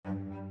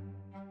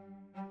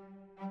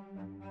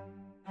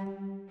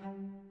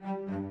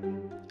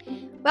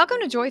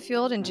Welcome to Joy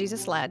Fueled and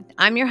Jesus Led.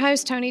 I'm your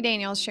host, Tony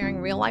Daniels, sharing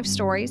real life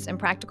stories and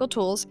practical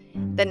tools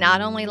that not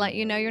only let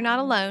you know you're not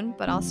alone,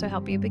 but also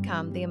help you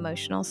become the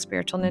emotional,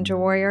 spiritual ninja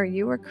warrior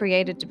you were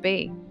created to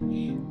be.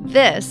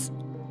 This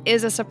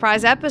is a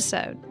surprise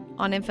episode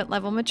on infant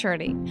level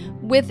maturity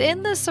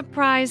within the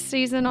surprise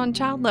season on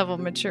child level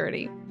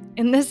maturity.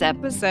 In this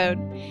episode,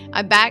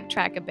 I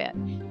backtrack a bit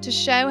to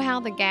show how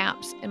the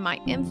gaps in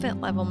my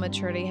infant level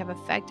maturity have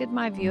affected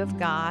my view of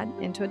God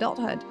into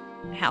adulthood,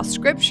 how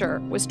scripture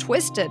was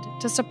twisted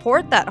to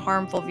support that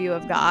harmful view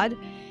of God,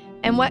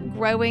 and what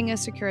growing a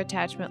secure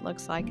attachment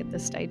looks like at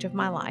this stage of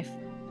my life.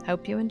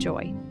 Hope you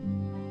enjoy.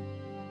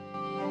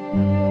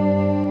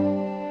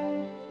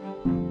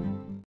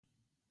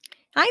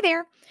 Hi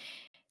there.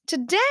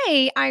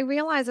 Today, I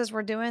realize as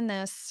we're doing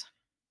this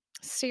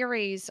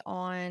series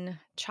on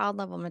child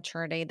level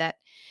maturity that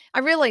I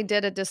really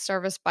did a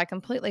disservice by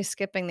completely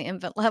skipping the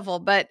infant level,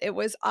 but it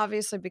was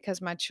obviously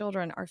because my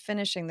children are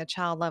finishing the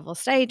child level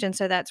stage. And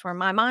so that's where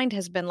my mind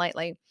has been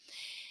lately.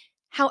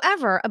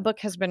 However, a book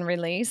has been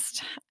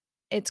released.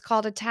 It's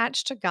called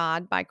Attached to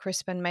God by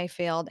Crispin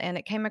Mayfield, and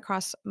it came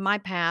across my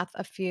path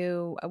a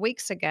few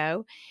weeks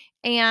ago.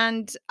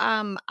 And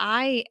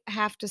I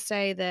have to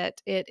say that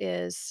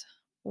it's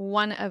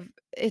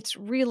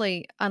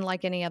really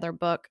unlike any other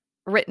book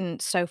written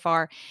so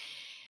far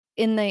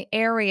in the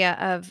area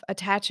of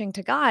attaching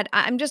to God.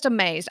 I'm just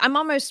amazed. I'm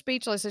almost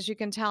speechless, as you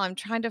can tell. I'm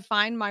trying to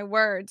find my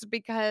words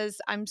because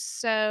I'm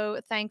so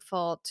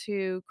thankful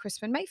to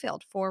Crispin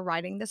Mayfield for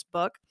writing this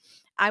book.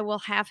 I will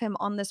have him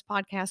on this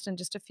podcast in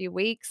just a few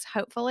weeks,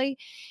 hopefully.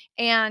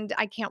 And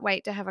I can't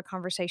wait to have a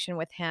conversation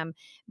with him.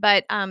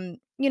 But,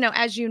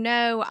 as you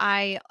know,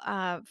 I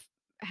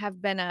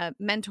have been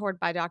mentored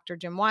by Dr.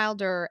 Jim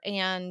Wilder,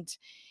 and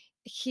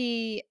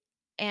he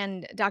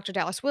and Dr.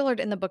 Dallas Willard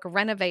in the book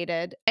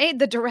Renovated made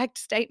the direct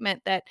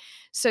statement that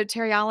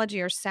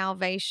soteriology or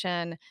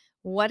salvation,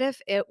 what if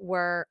it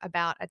were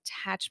about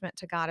attachment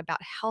to God, about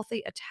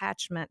healthy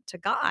attachment to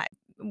God,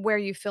 where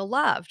you feel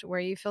loved, where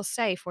you feel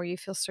safe, where you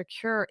feel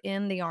secure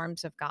in the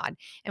arms of God?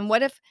 And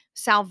what if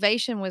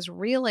salvation was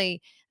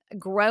really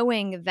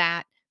growing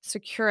that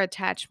secure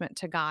attachment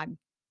to God?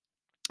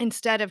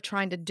 Instead of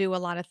trying to do a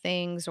lot of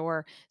things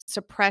or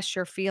suppress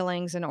your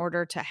feelings in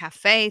order to have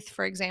faith,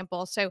 for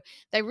example. So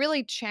they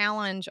really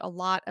challenge a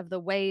lot of the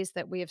ways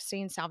that we have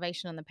seen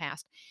salvation in the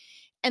past.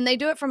 And they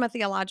do it from a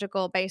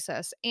theological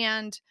basis.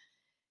 And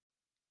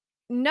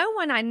no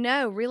one I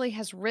know really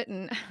has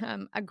written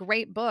a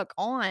great book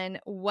on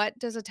what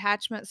does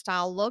attachment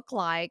style look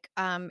like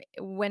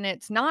when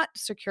it's not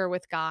secure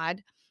with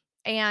God,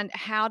 and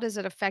how does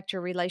it affect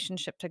your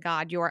relationship to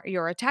God,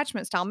 your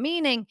attachment style,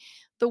 meaning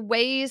the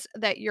ways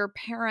that your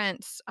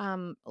parents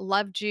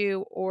loved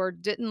you or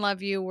didn't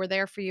love you, were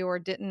there for you or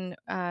didn't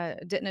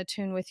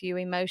attune with you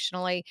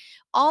emotionally.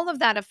 All of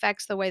that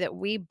affects the way that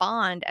we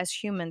bond as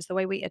humans, the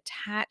way we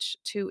attach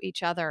to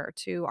each other,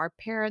 to our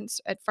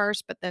parents at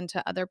first, but then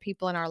to other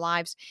people in our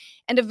lives,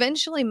 and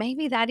eventually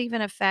maybe that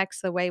even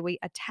affects the way we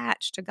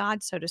attach to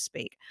God, so to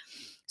speak.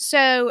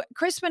 So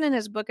Crispin in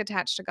his book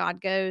Attached to God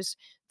goes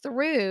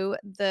through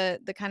the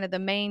kind of the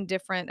main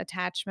different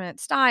attachment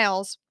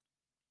styles,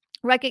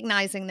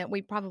 recognizing that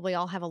we probably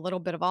all have a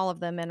little bit of all of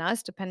them in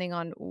us, depending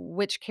on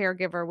which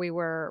caregiver we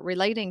were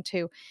relating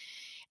to.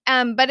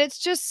 But it's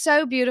just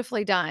so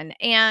beautifully done.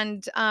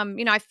 And,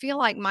 I feel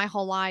like my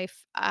whole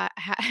life,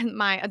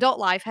 my adult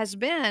life has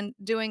been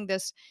doing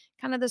this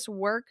kind of this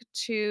work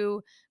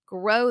to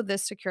grow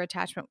this secure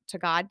attachment to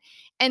God.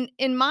 And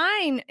in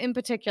mine, in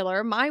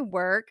particular, my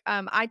work,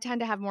 I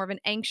tend to have more of an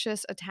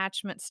anxious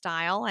attachment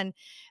style. And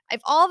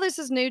if all this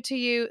is new to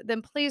you,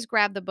 then please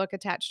grab the book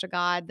Attached to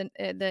God.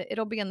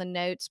 It'll be in the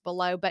notes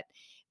below. But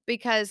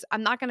because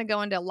I'm not going to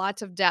go into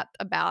lots of depth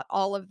about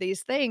all of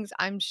these things.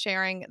 I'm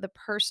sharing the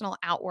personal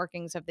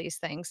outworkings of these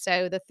things.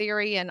 So the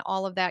theory and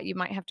all of that, you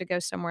might have to go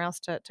somewhere else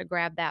to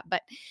grab that.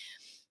 But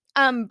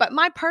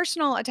my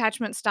personal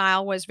attachment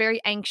style was very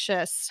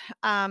anxious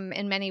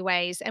in many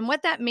ways. And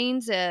what that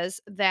means is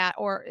that,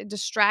 or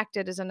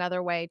distracted is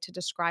another way to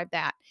describe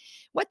that.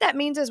 What that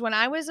means is when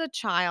I was a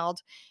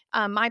child,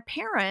 my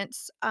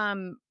parents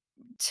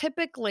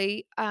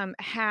typically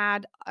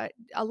had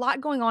a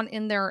lot going on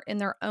in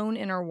their own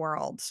inner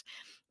worlds.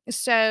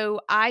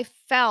 So I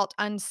felt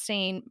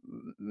unseen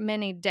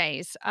many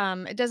days.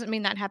 It doesn't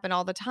mean that happened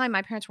all the time.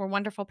 My parents were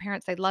wonderful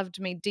parents. They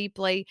loved me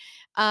deeply.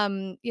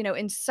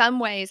 In some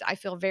ways, I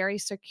feel very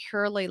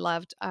securely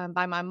loved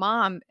by my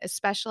mom,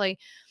 especially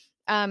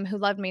who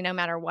loved me no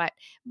matter what.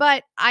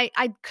 But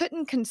I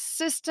couldn't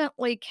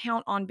consistently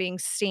count on being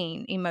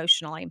seen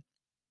emotionally.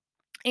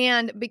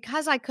 And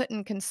because I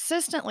couldn't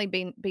consistently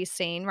be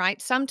seen,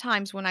 right?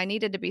 Sometimes when I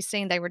needed to be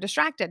seen, they were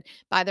distracted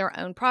by their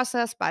own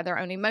process, by their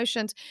own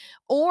emotions,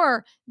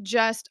 or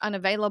just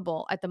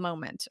unavailable at the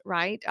moment,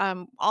 right?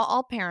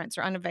 All parents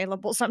are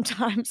unavailable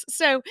sometimes.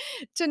 So,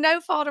 to no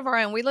fault of our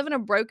own, we live in a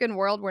broken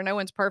world where no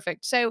one's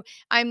perfect. So,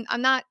 I'm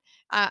not.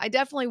 I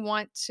definitely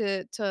want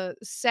to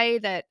say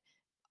that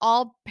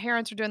all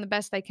parents are doing the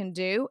best they can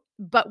do,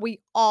 but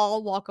we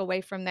all walk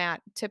away from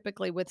that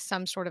typically with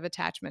some sort of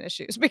attachment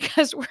issues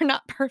because we're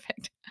not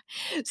perfect.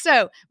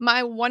 So,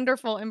 my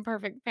wonderful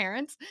imperfect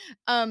parents,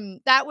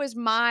 that was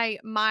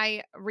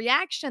my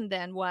reaction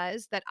then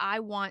was that I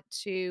want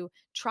to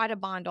try to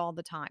bond all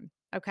the time.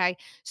 Okay.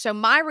 So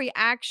my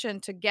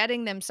reaction to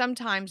getting them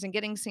sometimes and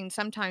getting seen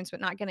sometimes,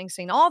 but not getting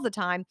seen all the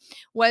time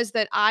was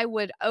that I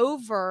would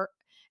over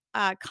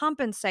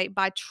compensate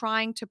by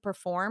trying to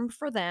perform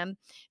for them,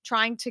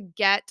 trying to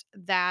get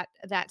that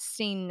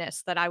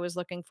seenness that I was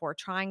looking for,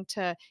 trying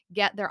to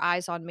get their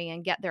eyes on me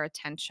and get their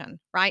attention,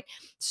 right?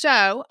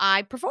 So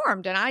I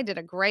performed and I did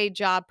a great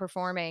job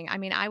performing. I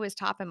mean, I was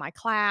top in my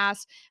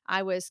class.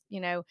 I was,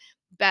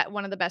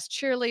 one of the best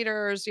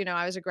cheerleaders.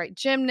 I was a great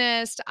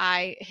gymnast.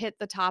 I hit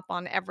the top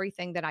on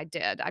everything that I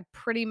did. I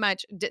pretty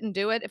much didn't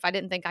do it if I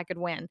didn't think I could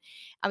win.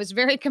 I was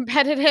very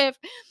competitive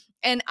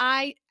and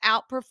I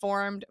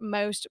outperformed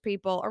most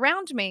people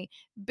around me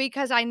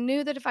because I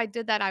knew that if I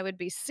did that, I would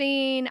be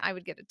seen, I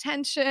would get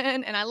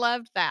attention, and I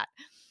loved that.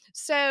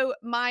 So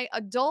my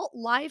adult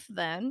life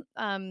then,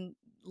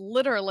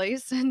 literally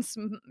since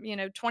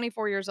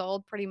 24 years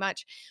old, pretty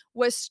much,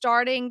 was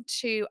starting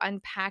to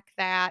unpack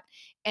that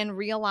and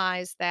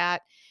realize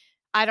that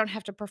I don't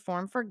have to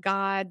perform for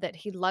God, that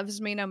He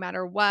loves me no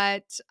matter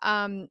what.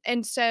 And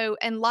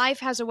life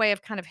has a way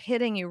of kind of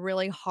hitting you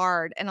really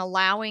hard and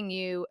allowing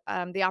you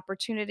the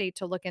opportunity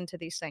to look into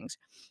these things.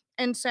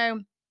 And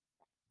so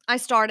I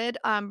started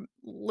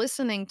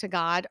listening to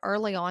God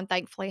early on.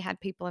 Thankfully, had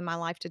people in my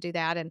life to do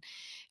that,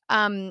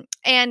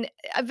 and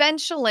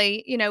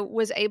eventually,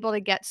 was able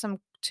to get some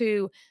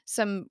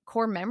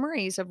core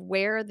memories of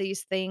where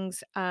these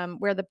things,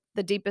 where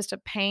the deepest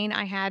of pain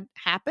I had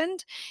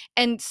happened,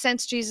 and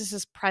sense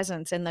Jesus's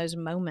presence in those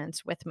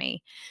moments with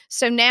me.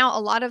 So now a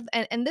lot of,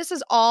 and this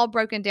is all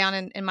broken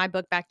down in my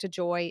book, Back to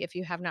Joy, if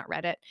you have not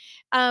read it.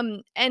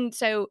 And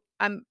so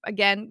I'm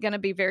again going to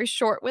be very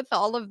short with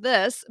all of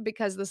this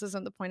because this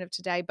isn't the point of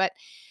today, but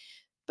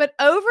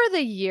over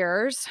the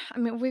years, I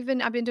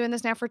mean, I've been doing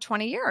this now for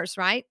 20 years,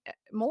 right?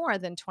 More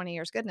than 20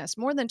 years, goodness,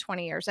 more than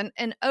 20 years.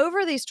 And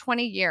over these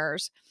 20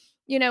 years,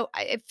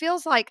 it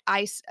feels like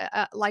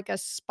like a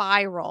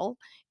spiral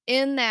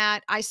in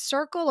that I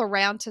circle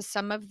around to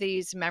some of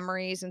these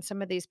memories and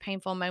some of these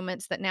painful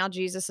moments that now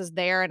Jesus is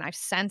there and I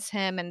sense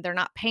him and they're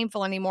not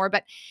painful anymore,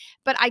 but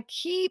I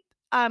keep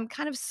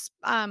kind of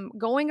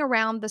going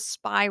around the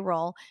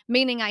spiral,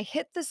 meaning I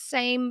hit the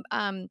same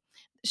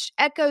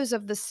echoes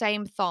of the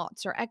same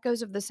thoughts or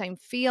echoes of the same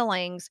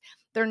feelings.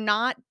 They're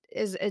not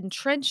as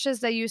entrenched as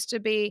they used to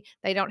be.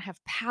 They don't have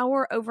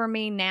power over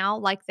me now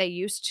like they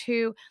used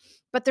to,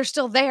 but they're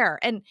still there.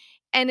 And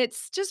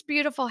it's just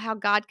beautiful how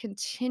God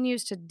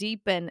continues to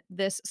deepen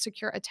this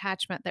secure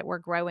attachment that we're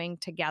growing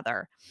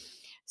together.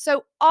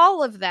 So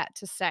all of that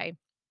to say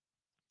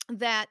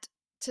that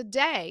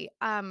today,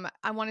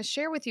 I want to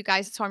share with you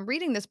guys. So I'm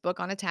reading this book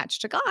on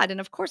Attached to God.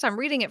 And of course, I'm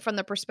reading it from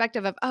the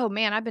perspective of, oh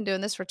man, I've been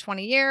doing this for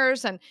 20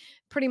 years and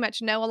pretty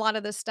much know a lot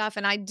of this stuff.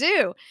 And I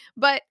do,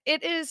 but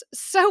it is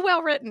so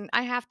well written.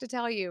 I have to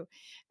tell you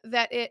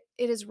that it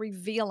is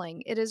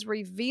revealing. It is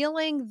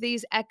revealing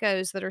these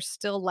echoes that are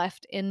still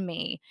left in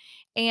me.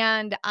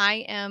 And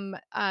I am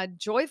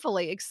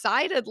joyfully,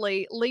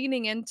 excitedly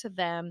leaning into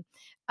them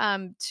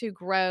to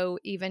grow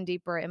even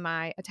deeper in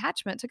my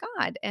attachment to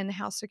God and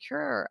how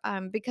secure,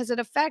 because it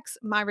affects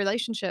my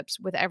relationships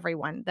with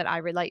everyone that I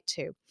relate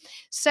to.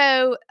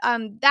 So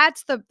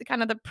that's the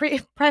kind of the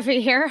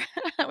preview here.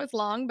 That was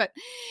long, but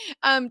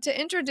to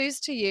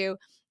introduce to you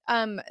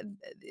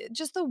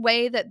just the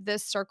way that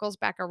this circles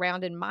back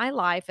around in my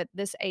life at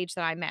this age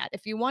that I'm at.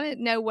 If you want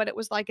to know what it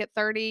was like at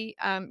 30,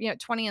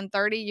 20 and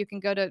 30, you can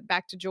go to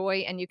Back to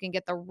Joy and you can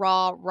get the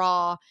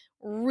raw,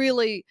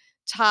 really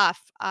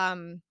tough.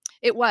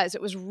 It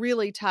was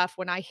really tough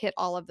when I hit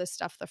all of this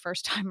stuff the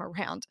first time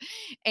around.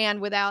 And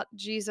without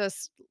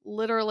Jesus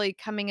literally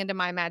coming into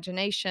my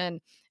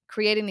imagination,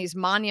 creating these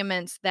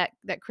monuments that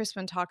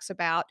Crispin talks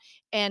about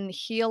and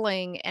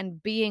healing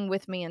and being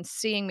with me and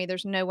seeing me,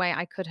 there's no way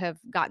I could have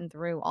gotten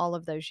through all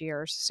of those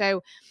years.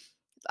 So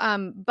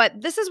but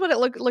this is what it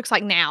looks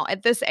like now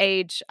at this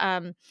age,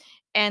 and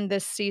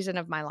this season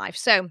of my life.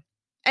 So,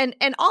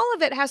 and all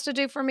of it has to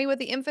do for me with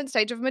the infant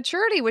stage of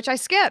maturity, which I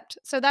skipped.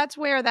 So that's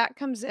where that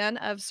comes in.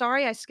 Of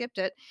sorry, I skipped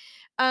it.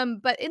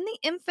 But in the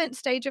infant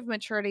stage of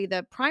maturity,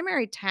 the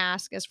primary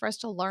task is for us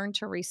to learn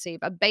to receive.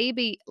 A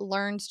baby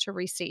learns to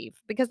receive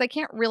because they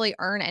can't really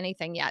earn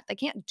anything yet. They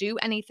can't do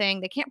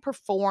anything. They can't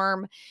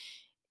perform.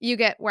 You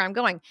get where I'm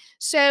going.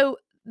 So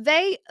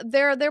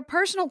their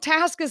personal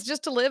task is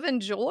just to live in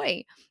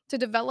joy, to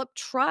develop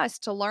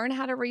trust, to learn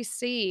how to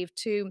receive,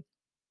 to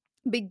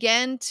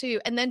begin to,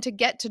 and then to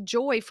get to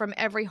joy from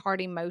every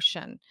hard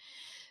emotion.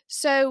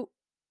 So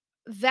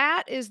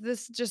that is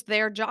this just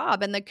their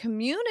job, and the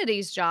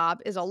community's job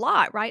is a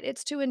lot, right?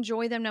 It's to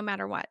enjoy them no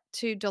matter what,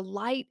 to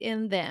delight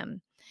in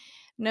them.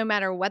 no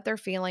matter what they're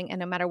feeling and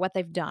no matter what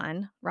they've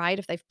done, right?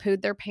 If they've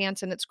pooed their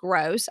pants and it's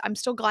gross, I'm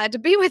still glad to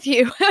be with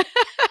you.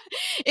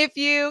 If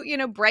you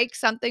break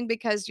something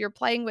because you're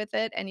playing with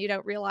it and you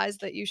don't realize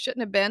that you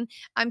shouldn't have been,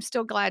 I'm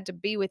still glad to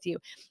be with you.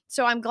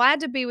 So I'm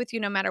glad to be with you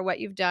no matter what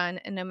you've done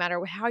and no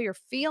matter how you're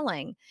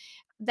feeling.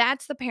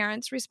 That's the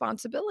parent's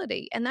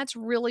responsibility, and that's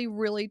really,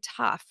 really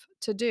tough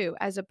to do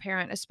as a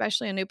parent,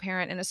 especially a new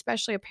parent, and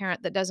especially a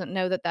parent that doesn't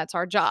know that that's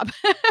our job,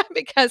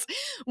 because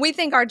we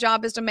think our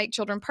job is to make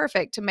children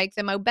perfect, to make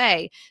them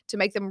obey, to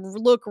make them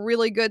look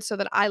really good so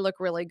that I look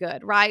really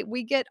good, right?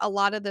 We get a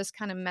lot of this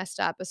kind of messed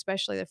up,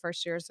 especially the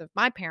first years of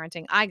my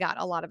parenting. I got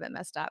a lot of it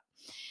messed up.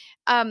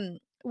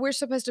 We're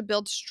supposed to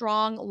build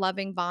strong,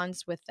 loving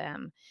bonds with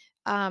them.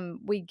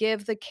 We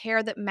give the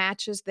care that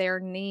matches their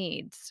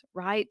needs,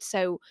 right?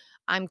 So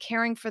I'm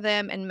caring for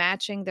them and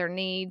matching their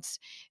needs,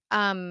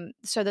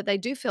 so that they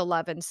do feel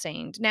loved and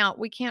seen. Now,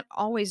 we can't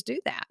always do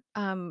that.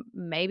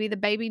 Maybe the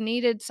baby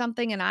needed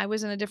something and I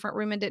was in a different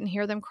room and didn't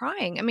hear them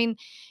crying. I mean,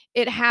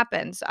 it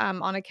happens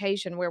on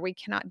occasion where we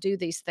cannot do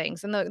these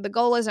things. And the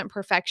goal isn't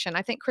perfection.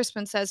 I think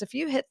Crispin says if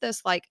you hit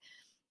this like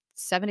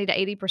 70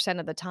 to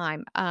 80% of the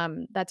time.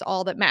 That's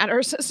all that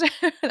matters. So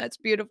that's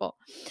beautiful.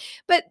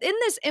 But in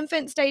this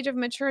infant stage of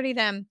maturity,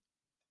 then,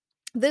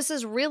 this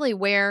is really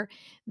where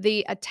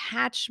the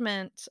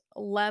attachment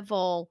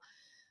level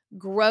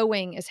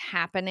growing is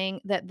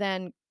happening that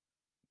then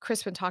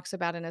Crispin talks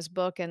about in his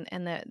book and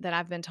that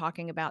I've been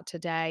talking about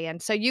today. And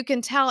so you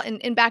can tell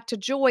in Back to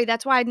Joy,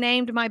 that's why I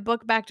named my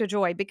book Back to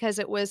Joy, because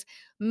it was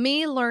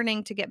me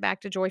learning to get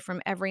back to joy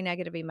from every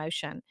negative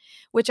emotion,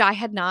 which I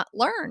had not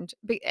learned.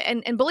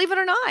 And believe it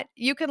or not,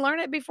 you can learn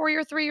it before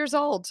you're 3 years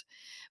old.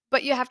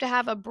 But you have to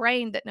have a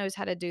brain that knows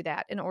how to do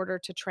that in order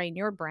to train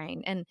your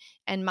brain.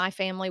 And my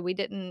family, we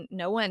didn't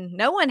no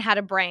one had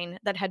a brain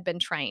that had been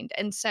trained.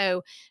 And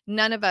so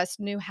none of us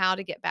knew how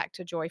to get back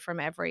to joy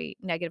from every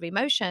negative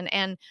emotion.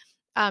 And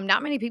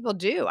not many people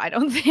do, I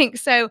don't think.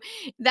 So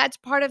that's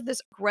part of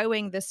this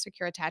growing this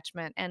secure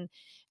attachment. And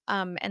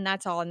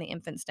that's all in the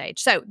infant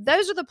stage. So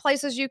those are the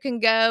places you can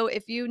go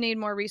if you need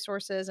more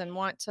resources and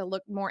want to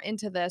look more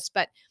into this.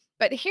 But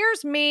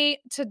here's me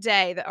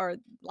today, or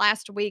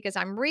last week, as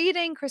I'm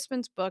reading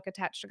Crispin's book,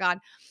 Attached to God,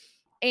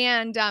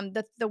 and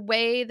the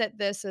way that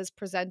this is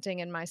presenting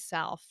in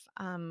myself.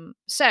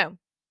 So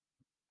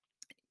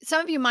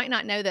some of you might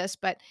not know this,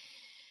 but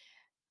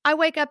I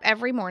wake up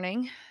every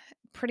morning,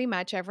 pretty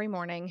much every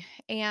morning,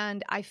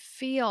 and I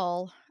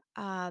feel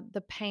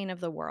the pain of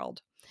the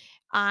world.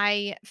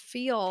 I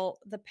feel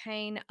the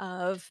pain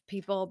of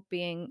people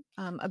being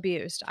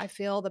abused. I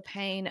feel the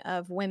pain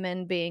of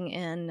women being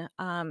in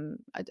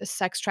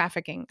sex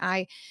trafficking.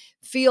 I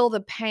feel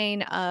the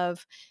pain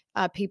of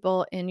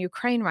people in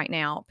Ukraine right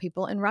now,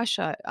 people in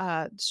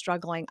Russia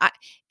struggling.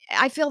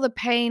 I feel the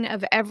pain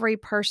of every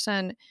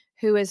person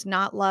who is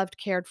not loved,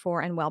 cared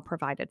for, and well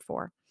provided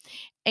for.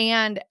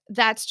 And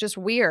that's just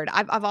weird.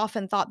 I've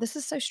often thought, this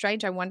is so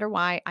strange. I wonder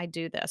why I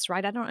do this,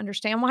 right? I don't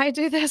understand why I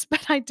do this,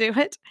 but I do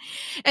it.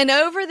 And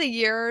over the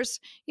years,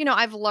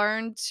 I've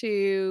learned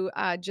to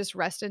just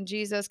rest in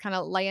Jesus, kind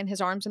of lay in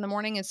his arms in the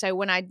morning. And so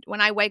when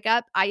I wake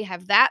up, I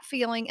have that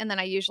feeling, and then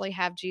I usually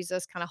have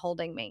Jesus kind of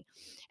holding me.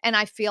 And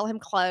I feel him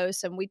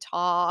close and we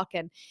talk.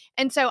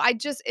 And so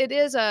it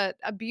is a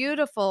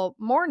beautiful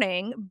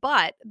morning,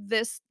 but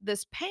this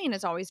pain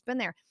has always been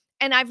there.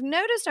 And I've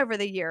noticed over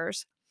the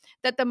years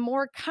that the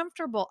more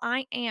comfortable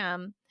I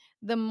am,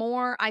 the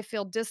more I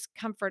feel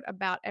discomfort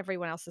about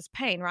everyone else's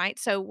pain, right?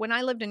 So when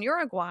I lived in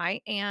Uruguay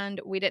and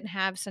we didn't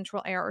have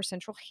central air or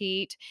central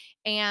heat,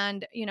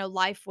 and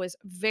life was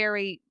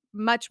very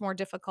much more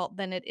difficult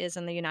than it is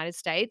in the United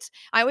States.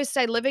 I always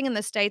say living in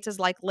the States is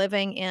like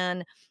living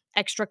in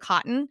extra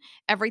cotton.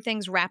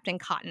 Everything's wrapped in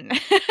cotton.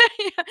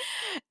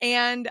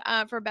 And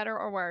for better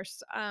or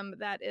worse,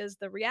 that is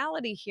the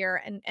reality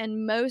here.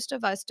 And most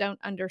of us don't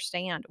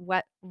understand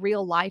what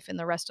real life in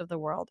the rest of the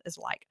world is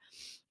like.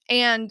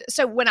 And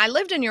so when I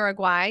lived in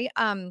Uruguay,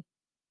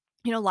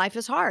 life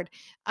is hard.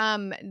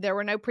 There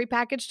were no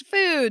prepackaged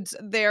foods.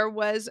 There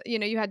was,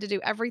 you had to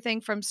do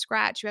everything from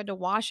scratch. You had to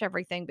wash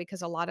everything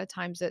because a lot of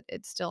times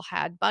it still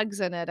had bugs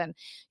in it. And,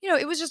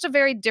 it was just a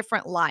very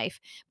different life.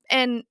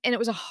 And it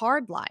was a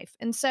hard life.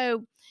 And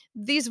so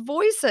these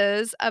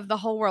voices of the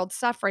whole world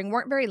suffering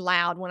weren't very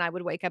loud when I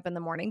would wake up in the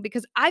morning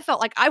because I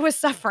felt like I was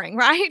suffering,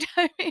 right?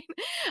 I mean,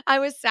 I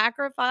was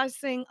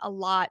sacrificing a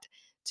lot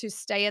to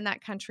stay in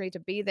that country, to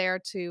be there,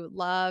 to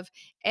love.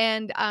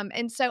 And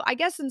so I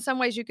guess in some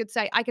ways you could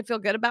say I could feel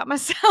good about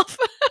myself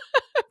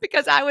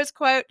because I was,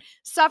 quote,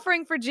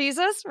 suffering for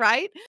Jesus,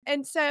 right?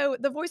 And so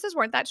the voices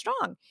weren't that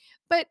strong.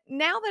 But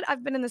now that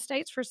I've been in the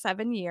States for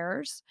 7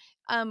 years,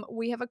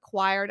 we have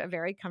acquired a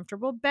very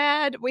comfortable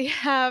bed. We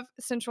have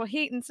central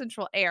heat and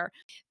central air.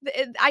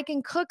 I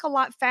can cook a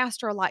lot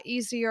faster, a lot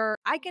easier.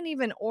 I can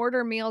even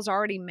order meals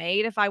already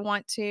made if I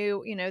want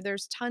to.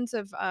 There's tons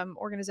of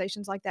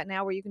organizations like that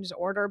now where you can just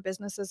order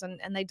businesses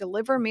and they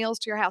deliver meals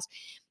to your house.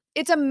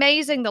 It's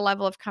amazing the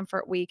level of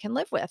comfort we can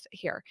live with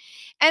here.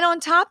 And on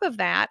top of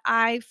that,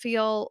 I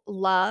feel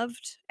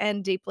loved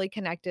and deeply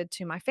connected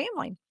to my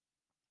family.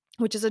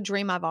 which is a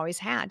dream I've always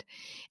had.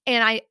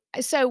 And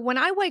so when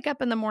I wake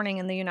up in the morning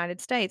in the United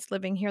States,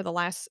 living here the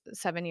last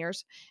 7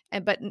 years,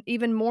 but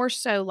even more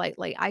so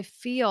lately, I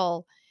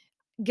feel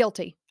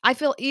guilty. I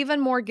feel even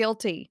more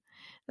guilty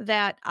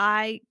that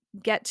I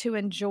get to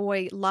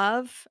enjoy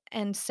love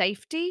and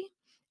safety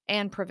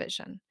and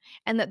provision,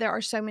 and that there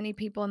are so many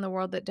people in the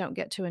world that don't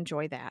get to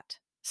enjoy that.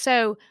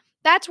 So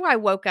that's where I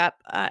woke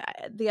up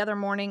the other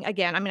morning.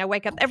 Again, I mean, I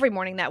wake up every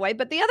morning that way,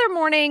 but the other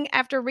morning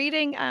after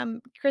reading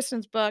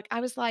Kristen's book, I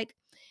was like,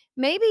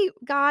 maybe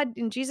God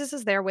and Jesus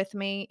is there with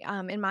me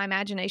in my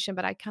imagination,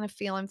 but I kind of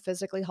feel him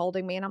physically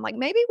holding me. And I'm like,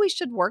 maybe we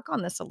should work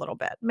on this a little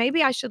bit.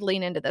 Maybe I should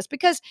lean into this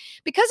because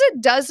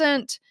it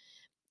doesn't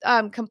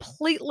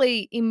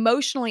completely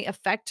emotionally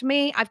affect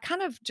me. I've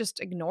kind of just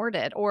ignored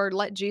it or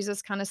let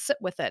Jesus kind of sit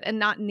with it and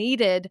not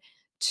needed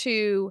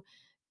to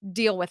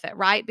deal with it,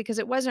 right? Because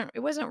it wasn't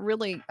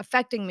really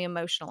affecting me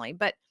emotionally.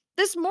 But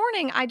this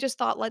morning I just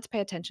thought, let's pay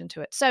attention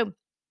to it. So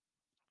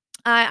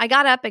I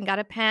got up and got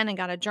a pen and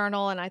got a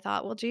journal and I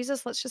thought, well,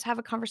 Jesus, let's just have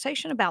a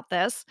conversation about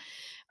this.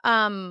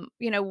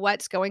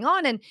 What's going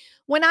on. And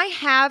when I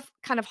have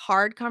kind of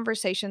hard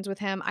conversations with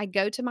him, I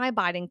go to my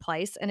abiding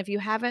place. And if you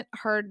haven't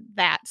heard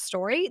that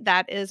story,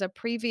 that is a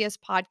previous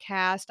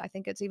podcast. I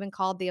think it's even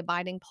called The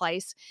Abiding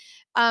Place.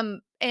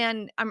 And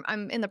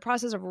I'm in the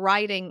process of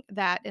writing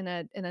that in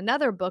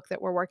another book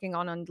that we're working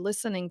on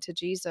listening to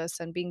Jesus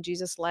and being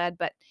Jesus led.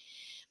 But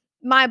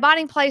my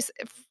abiding place,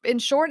 in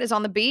short, is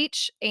on the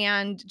beach,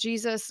 and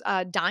Jesus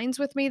dines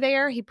with me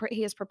there.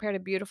 He has prepared a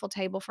beautiful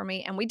table for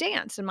me, and we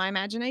dance in my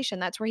imagination.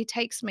 That's where he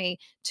takes me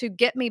to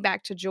get me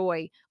back to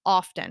joy.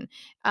 Often,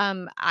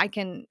 I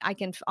can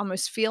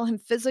almost feel him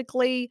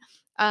physically.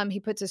 He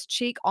puts his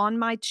cheek on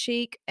my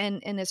cheek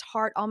and his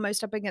heart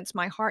almost up against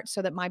my heart,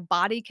 so that my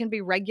body can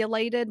be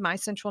regulated, my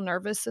central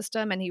nervous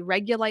system, and he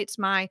regulates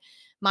my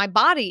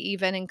body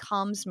even and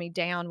calms me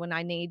down when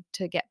I need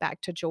to get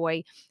back to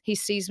joy. He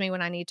sees me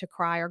when I need to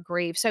cry or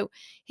grieve. So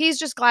he's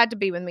just glad to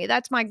be with me.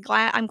 That's my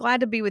glad I'm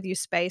glad to be with you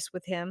space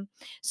with him.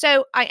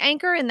 So I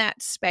anchor in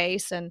that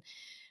space and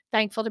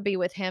thankful to be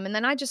with him. And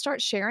then I just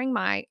start sharing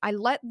I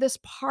let this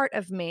part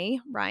of me,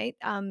 right?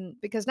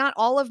 Because not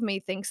all of me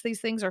thinks these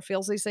things or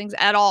feels these things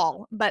at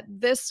all. But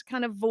this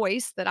kind of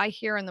voice that I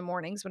hear in the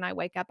mornings when I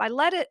wake up, I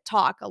let it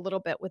talk a little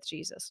bit with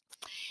Jesus.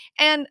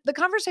 And the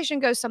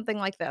conversation goes something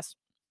like this.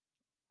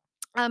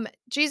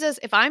 Jesus,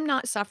 if I'm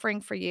not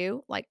suffering for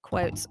you, like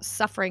quotes,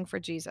 suffering for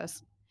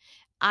Jesus,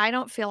 I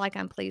don't feel like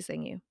I'm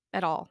pleasing you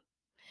at all.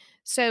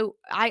 So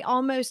I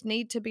almost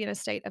need to be in a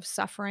state of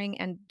suffering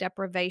and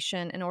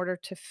deprivation in order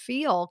to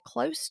feel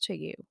close to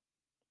you.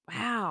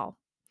 Wow.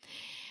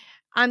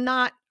 I'm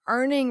not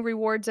earning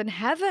rewards in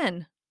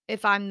heaven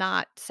if I'm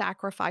not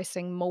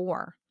sacrificing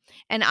more.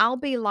 And I'll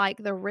be like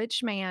the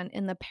rich man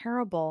in the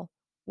parable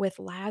with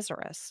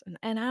Lazarus.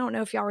 And I don't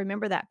know if y'all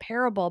remember that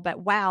parable, but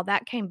wow,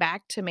 that came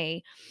back to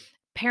me.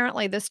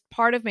 Apparently this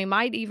part of me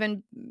might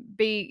even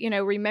be,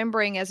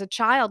 remembering as a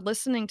child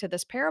listening to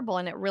this parable,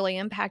 and it really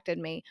impacted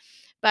me.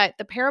 But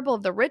the parable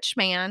of the rich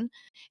man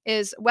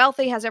is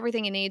wealthy, has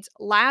everything he needs.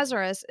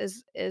 Lazarus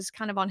is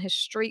kind of on his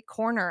street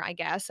corner, I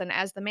guess. And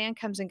as the man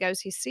comes and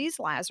goes, he sees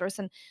Lazarus,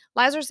 and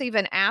Lazarus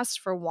even asks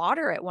for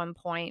water at one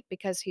point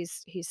because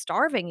he's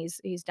starving.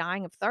 He's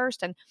dying of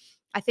thirst, and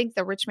I think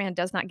the rich man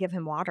does not give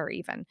him water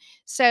even.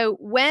 So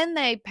when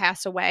they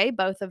pass away,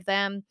 both of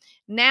them,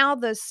 now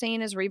the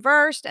scene is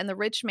reversed and the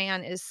rich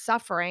man is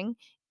suffering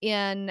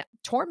in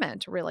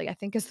torment, really, I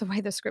think is the way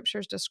the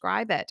scriptures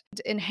describe it.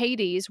 In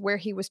Hades, where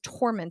he was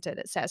tormented,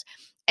 it says.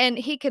 And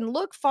he can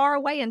look far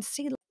away and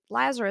see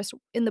Lazarus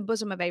in the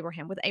bosom of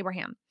Abraham, with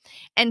Abraham.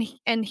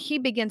 And he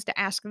begins to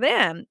ask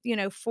them,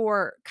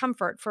 for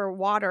comfort, for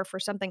water, for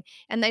something.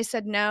 And they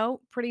said,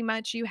 "No, pretty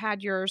much you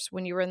had yours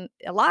when you were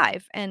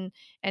alive, and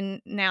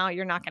now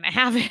you're not going to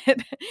have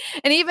it."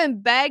 And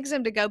even begs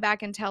him to go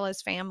back and tell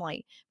his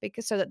family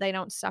because so that they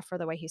don't suffer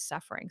the way he's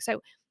suffering.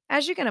 So,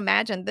 as you can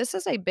imagine, this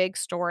is a big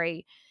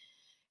story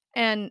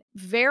and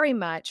very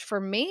much for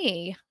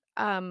me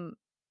um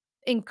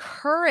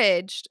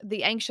encouraged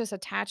the anxious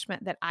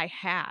attachment that I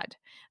had,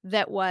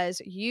 that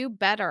was, you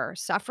better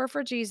suffer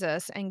for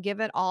Jesus and give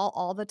it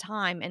all the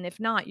time, and if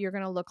not, you're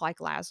going to look like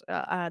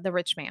the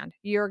rich man.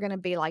 You're going to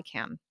be like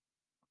him.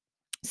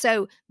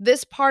 So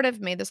this part of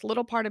me, this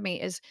little part of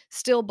me, is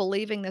still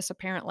believing this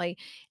apparently.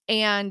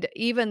 And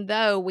even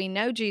though we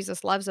know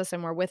Jesus loves us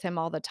and we're with him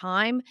all the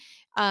time,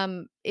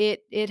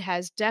 it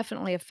has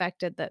definitely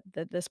affected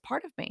this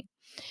part of me.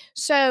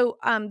 So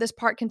this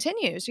part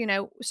continues,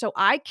 so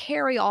I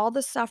carry all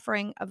the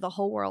suffering of the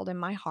whole world in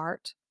my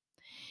heart,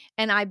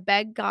 and I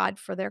beg God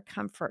for their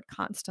comfort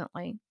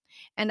constantly.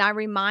 And I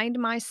remind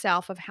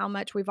myself of how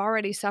much we've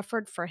already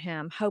suffered for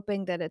him,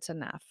 hoping that it's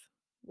enough.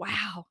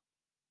 Wow.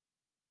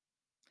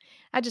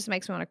 That just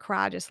makes me want to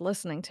cry just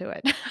listening to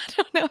it. I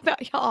don't know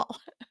about y'all.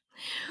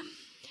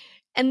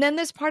 And then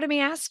this part of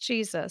me asks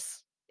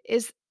Jesus,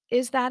 is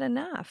that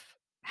enough?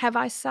 Have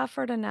I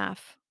suffered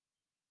enough?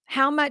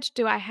 How much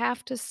do I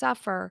have to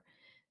suffer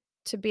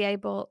to be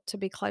able to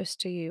be close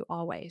to you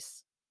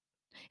always?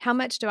 How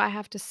much do I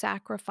have to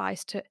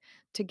sacrifice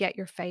to get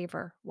your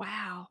favor?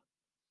 Wow.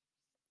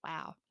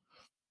 Wow.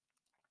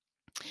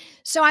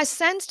 So I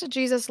sensed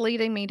Jesus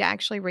leading me to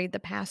actually read the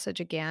passage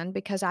again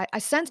because I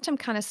sensed him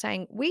kind of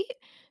saying,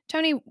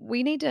 Tony,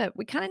 we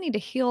kind of need to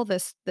heal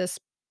this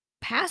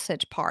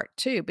passage part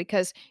too,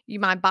 because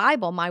my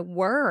Bible, my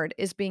word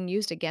is being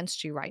used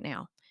against you right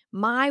now.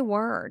 My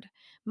word,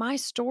 my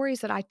stories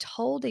that I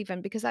told,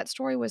 even because that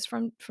story was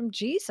from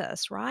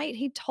Jesus, right?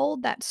 He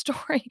told that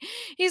story.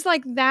 He's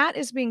like, that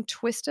is being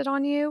twisted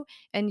on you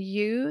and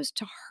used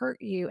to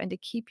hurt you and to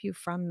keep you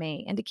from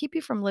me and to keep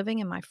you from living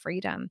in my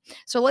freedom.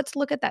 So let's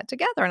look at that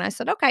together. And I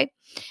said, okay.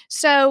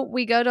 So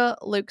we go to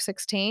Luke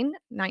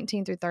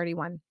 16:19 through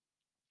 31,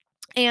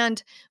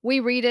 and we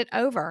read it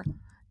over.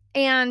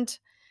 And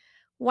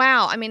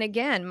wow, I mean,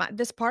 again,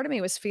 this part of me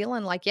was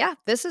feeling like, yeah,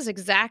 this is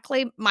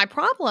exactly my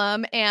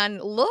problem. And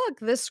look,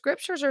 the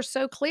scriptures are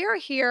so clear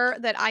here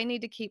that I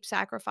need to keep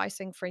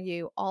sacrificing for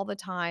you all the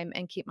time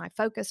and keep my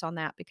focus on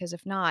that, because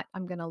if not,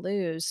 I'm going to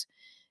lose,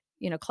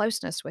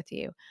 closeness with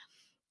you.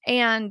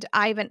 And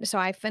I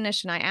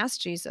finished and I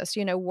asked Jesus,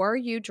 were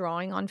you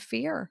drawing on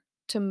fear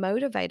to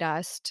motivate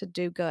us to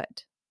do good?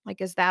 Like,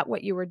 is that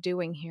what you were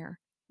doing here?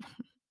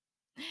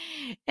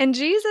 And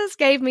Jesus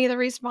gave me the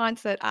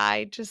response that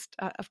I just,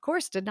 of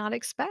course, did not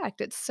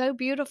expect. It's so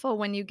beautiful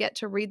when you get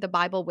to read the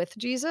Bible with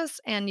Jesus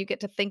and you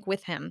get to think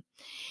with him.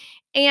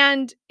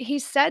 And he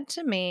said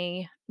to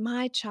me,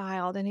 my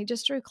child, and he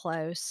just drew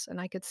close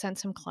and I could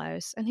sense him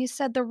close. And he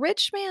said, the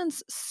rich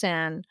man's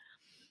sin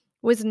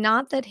was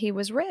not that he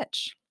was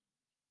rich,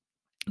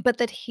 but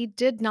that he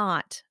did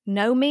not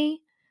know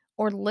me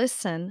or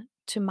listen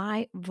to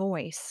my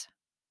voice.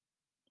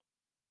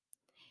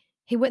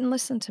 He wouldn't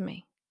listen to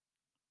me.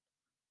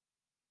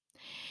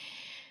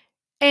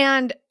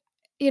 And,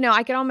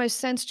 I could almost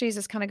sense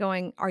Jesus kinda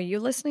going, "Are you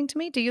listening to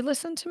me? Do you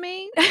listen to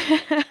me?"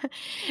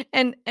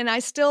 And I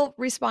still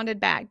responded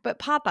back, "But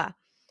Papa,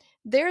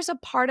 there's a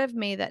part of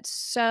me that's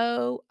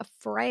so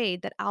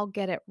afraid that I'll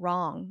get it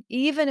wrong,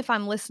 even if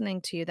I'm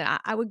listening to you,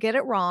 that I would get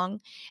it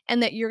wrong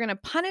and that you're gonna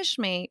punish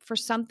me for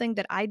something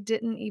that I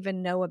didn't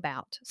even know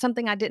about,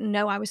 something I didn't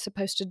know I was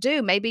supposed to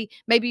do. Maybe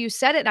you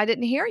said it and I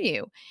didn't hear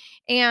you.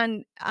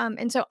 And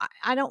so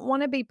I don't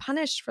wanna be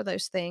punished for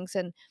those things."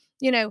 And,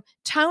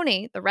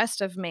 Tony, the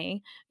rest of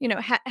me,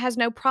 has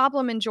no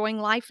problem enjoying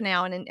life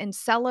now and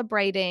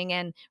celebrating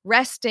and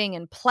resting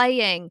and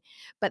playing,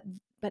 but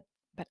but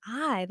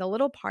but the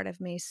little part of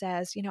me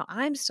says,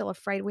 I'm still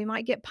afraid we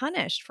might get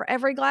punished for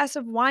every glass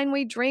of wine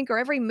we drink or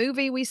every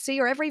movie we see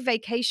or every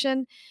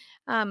vacation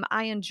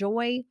I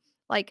enjoy.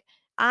 Like,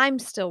 I'm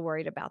still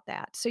worried about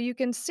that. So you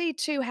can see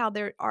too how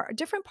there are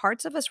different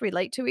parts of us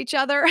relate to each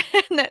other,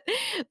 and that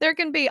there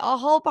can be a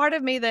whole part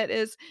of me that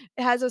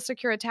has a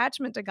secure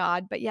attachment to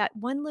God, but yet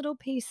one little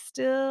piece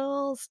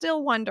still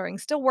wondering,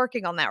 still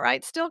working on that,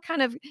 right? Still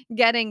kind of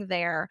getting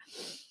there.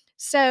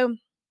 So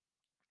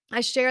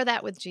I share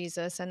that with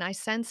Jesus and I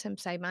sense him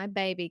say, "My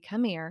baby,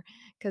 come here,"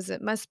 because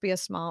it must be a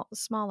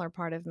smaller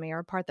part of me, or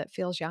a part that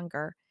feels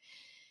younger.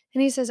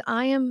 And he says,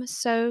 "I am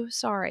so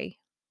sorry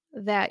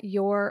that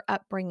your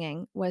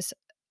upbringing was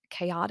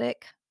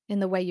chaotic in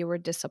the way you were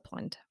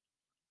disciplined.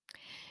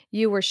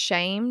 You were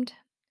shamed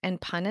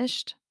and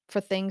punished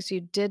for things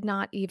you did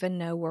not even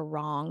know were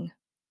wrong.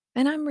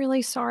 And I'm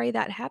really sorry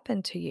that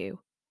happened to you."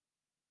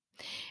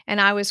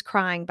 And I was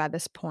crying by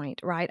this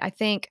point, right? I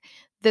think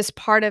this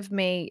part of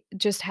me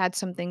just had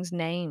some things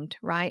named,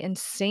 right? And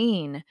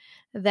seen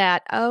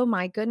that, oh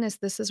my goodness,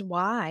 this is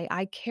why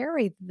I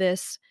carry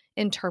this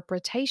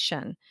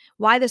interpretation,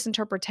 why this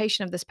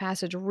interpretation of this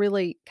passage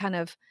really kind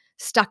of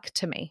stuck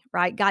to me,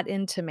 right? Got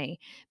into me,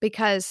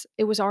 because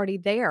it was already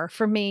there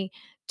for me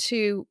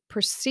to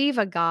perceive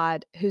a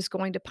God who's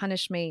going to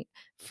punish me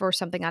for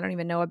something I don't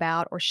even know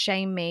about, or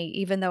shame me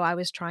even though I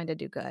was trying to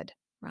do good,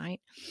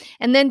 right?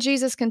 And then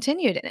Jesus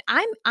continued, "And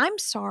I'm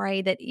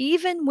sorry that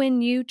even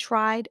when you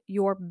tried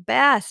your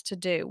best to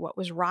do what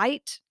was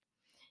right,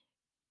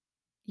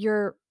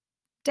 your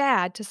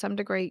dad, to some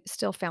degree,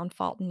 still found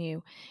fault in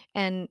you."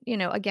 And,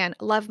 again,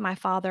 love my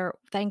father.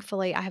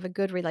 Thankfully, I have a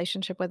good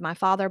relationship with my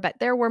father, but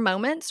there were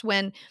moments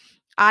when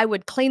I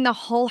would clean the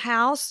whole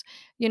house,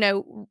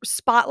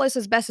 spotless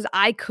as best as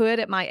I could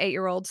at my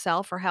 8-year-old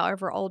self, or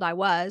however old I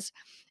was,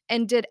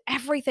 and did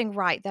everything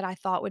right that I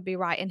thought would be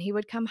right. And he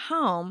would come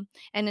home,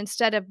 and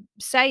instead of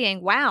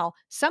saying, "Wow,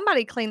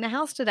 somebody cleaned the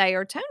house today,"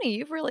 or,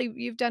 "Tony,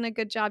 you've done a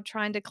good job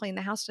trying to clean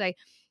the house today,"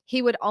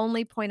 he would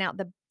only point out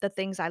the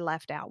things I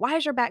left out. "Why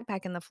is your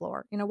backpack in the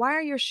floor? Why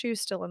are your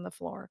shoes still in the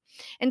floor?"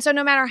 And so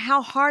no matter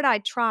how hard I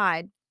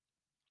tried,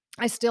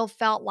 I still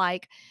felt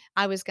like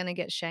I was gonna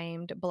get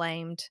shamed,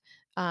 blamed,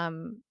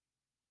 um,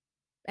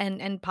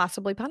 and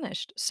possibly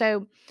punished.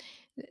 So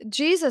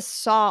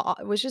Jesus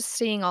was just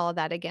seeing all of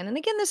that again. And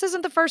again, this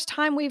isn't the first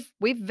time we've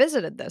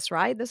visited this,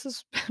 right? This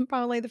is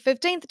probably the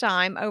 15th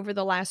time over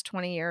the last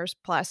 20 years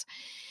plus.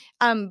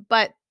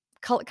 But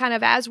kind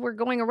of as we're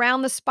going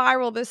around the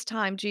spiral this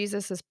time,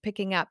 Jesus is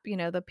picking up,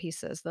 the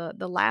pieces,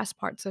 the last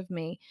parts of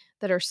me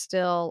that are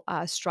still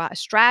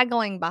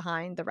straggling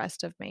behind the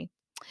rest of me.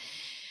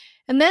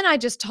 And then I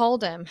just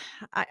told him,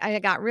 I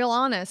got real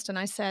honest and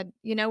I said,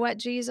 "You know what,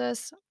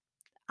 Jesus?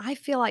 I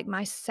feel like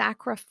my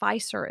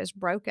sacrificer is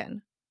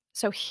broken.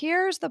 So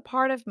here's the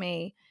part of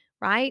me,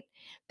 right,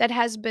 that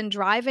has been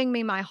driving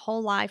me my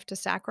whole life to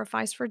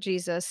sacrifice for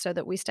Jesus so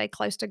that we stay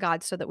close to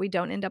God, so that we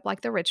don't end up like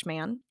the rich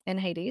man in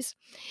Hades.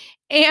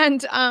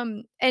 And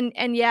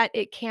yet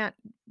it can't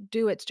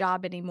do its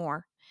job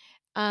anymore.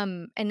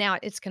 And now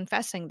it's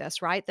confessing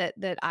this, right?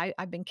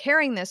 I've been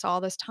carrying this all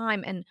this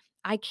time and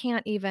I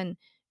can't even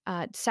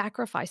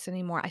sacrifice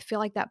anymore. I feel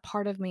like that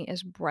part of me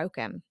is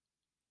broken.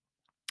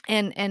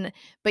 And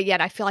but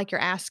yet I feel like you're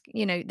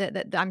asking,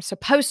 that I'm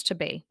supposed to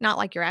be, not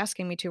like you're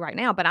asking me to right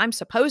now, but I'm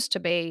supposed to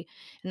be,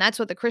 and that's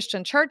what the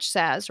Christian church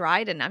says,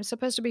 right? And I'm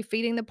supposed to be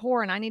feeding the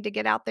poor, and I need to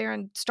get out there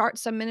and start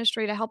some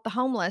ministry to help the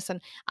homeless,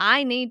 and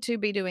I need to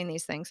be doing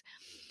these things.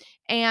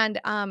 And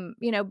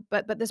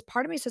but this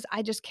part of me says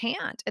I just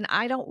can't, and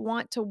I don't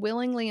want to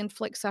willingly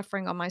inflict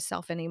suffering on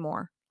myself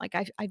anymore. Like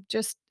I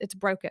just it's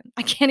broken.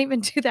 I can't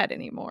even do that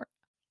anymore.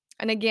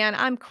 And again,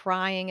 I'm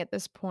crying at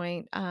this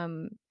point,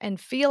 and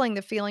feeling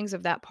the feelings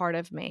of that part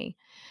of me.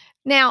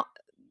 Now,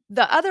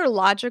 the other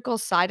logical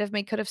side of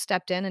me could have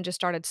stepped in and just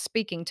started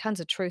speaking tons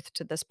of truth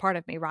to this part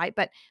of me, right?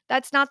 But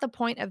that's not the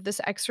point of this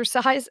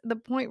exercise. The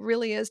point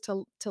really is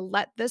to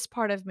let this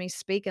part of me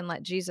speak and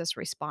let Jesus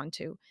respond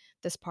to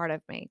this part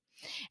of me.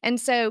 And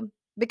so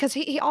because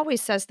he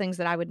always says things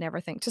that I would never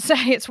think to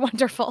say. It's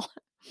wonderful.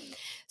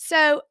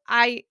 So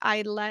I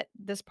let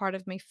this part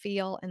of me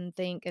feel and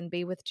think and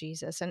be with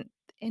Jesus. And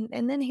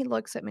then he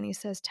looks at me and he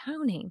says,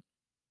 Tony,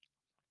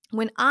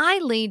 when I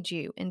lead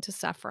you into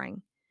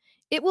suffering,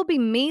 it will be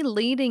me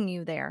leading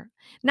you there,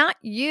 not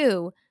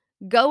you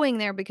going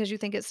there because you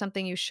think it's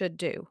something you should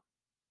do.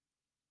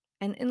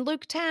 And in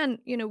Luke 10,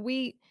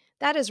 we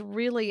that is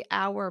really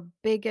our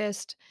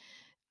biggest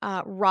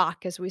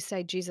rock, as we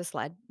say, Jesus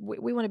led.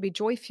 We want to be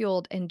joy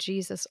fueled and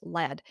Jesus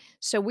led.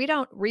 So we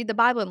don't read the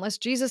Bible unless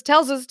Jesus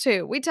tells us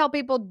to. We tell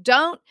people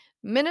don't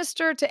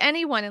minister to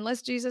anyone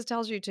unless Jesus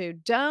tells you to.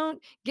 Don't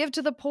give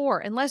to the poor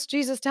unless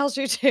Jesus tells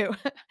you to.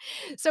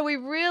 So we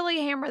really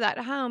hammer that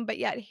home. But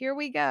yet here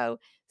we go,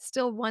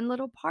 still one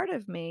little part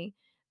of me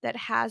that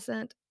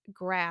hasn't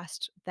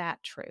grasped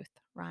that truth,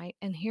 right?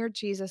 And here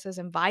Jesus is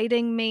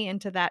inviting me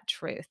into that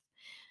truth,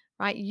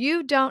 right?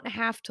 You don't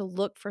have to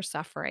look for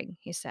suffering,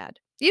 he said.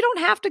 You don't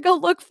have to go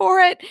look for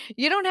it.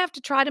 You don't have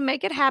to try to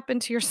make it happen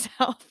to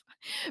yourself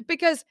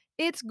because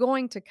it's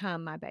going to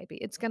come, my baby.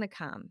 It's going to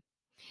come.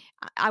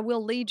 I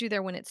will lead you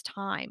there when it's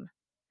time.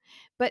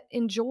 But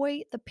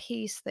enjoy the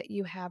peace that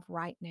you have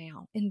right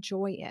now.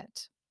 Enjoy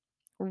it.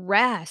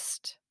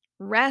 Rest.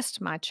 Rest,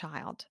 my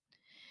child.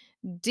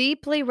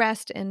 Deeply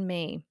rest in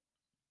me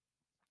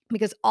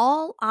because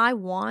all I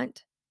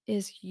want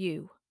is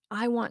you.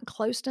 I want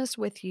closeness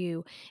with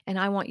you, and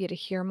I want you to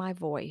hear my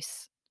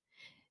voice,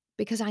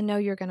 because I know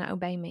you're going to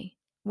obey me.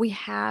 We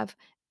have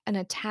an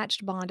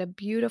attached bond, a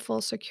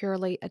beautiful,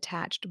 securely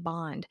attached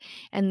bond.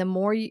 And the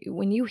more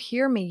when you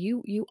hear me,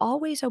 you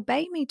always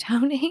obey me,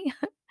 Tony.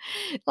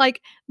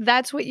 Like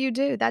that's what you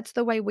do. That's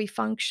the way we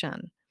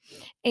function.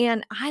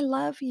 And I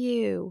love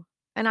you.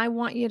 And I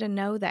want you to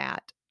know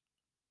that.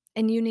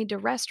 And you need to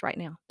rest right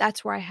now.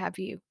 That's where I have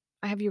you.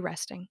 I have you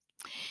resting.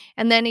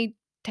 And then he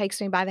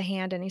takes me by the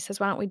hand and he says,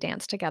 "Why don't we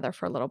dance together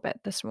for a little bit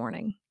this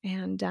morning?"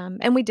 And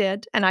we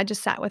did. And I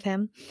just sat with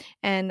him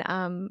and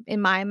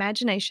in my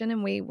imagination,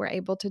 and we were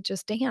able to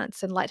just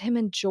dance and let him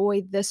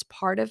enjoy this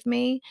part of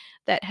me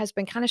that has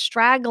been kind of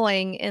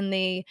straggling in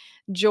the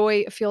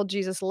joy filled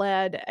Jesus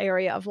led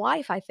area of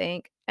life, I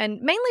think.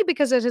 And mainly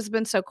because it has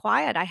been so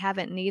quiet, I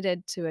haven't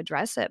needed to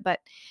address it. But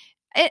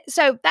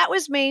so that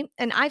was me.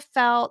 And I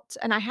felt,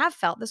 and I have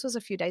felt, this was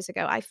a few days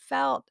ago, I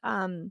feel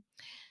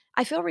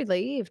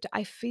relieved.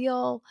 I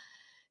feel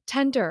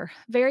tender,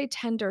 very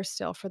tender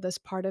still for this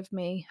part of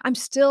me. I'm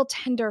still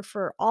tender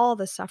for all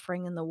the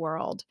suffering in the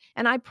world.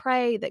 And I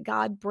pray that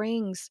God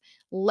brings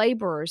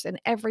laborers in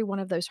every one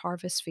of those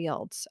harvest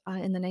fields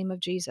in the name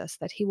of Jesus,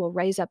 that He will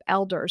raise up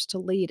elders to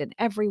lead in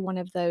every one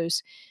of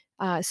those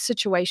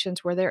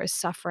situations where there is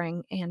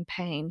suffering and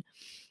pain.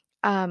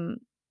 Um,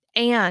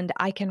 and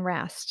I can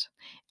rest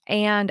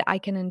and I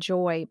can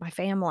enjoy my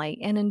family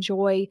and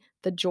enjoy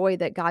the joy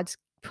that God's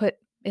put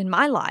in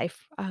my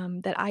life,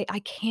 that I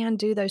can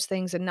do those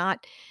things and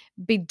not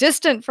be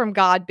distant from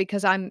God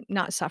because I'm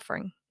not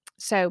suffering.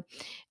 So,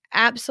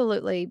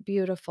 absolutely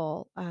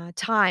beautiful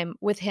time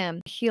with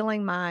Him,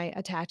 healing my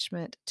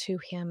attachment to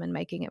Him and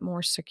making it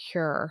more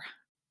secure.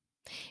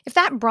 If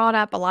that brought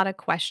up a lot of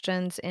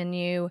questions in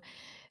you,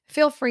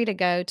 feel free to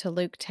go to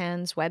Luke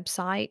 10's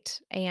website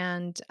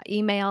and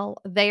email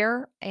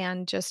there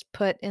and just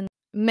put in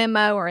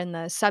memo or in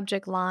the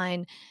subject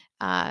line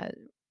uh,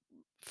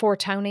 for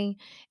Tony,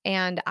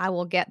 and I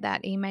will get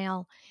that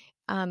email.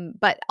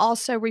 But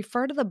also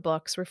refer to the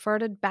books, refer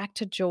to Back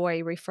to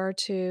Joy, refer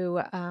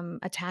to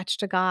Attached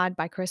to God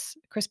by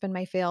Crispin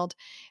Mayfield,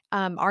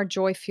 our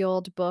Joy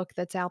Fueled book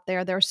that's out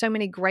there. There are so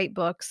many great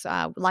books,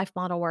 Life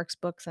Model Works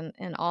books,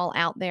 and all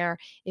out there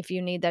if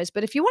you need those.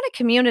 But if you want a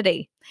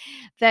community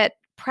that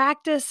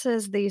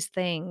practices these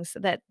things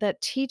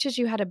that teaches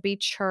you how to be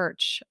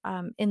church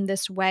in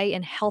this way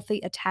in healthy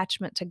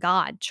attachment to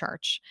God,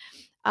 church,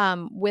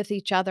 with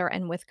each other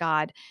and with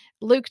God.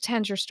 Luke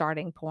 10's your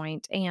starting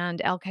point,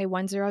 and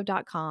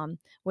lk10.com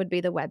would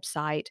be the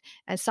website.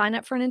 And sign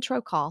up for an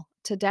intro call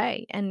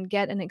today and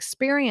get an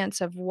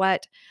experience of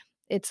what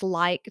it's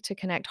like to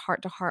connect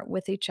heart to heart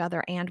with each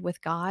other and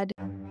with God.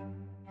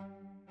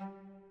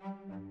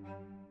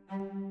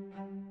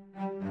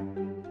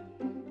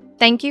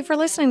 Thank you for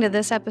listening to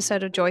this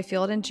episode of Joy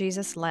Fueled and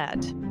Jesus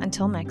Led.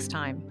 Until next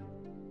time.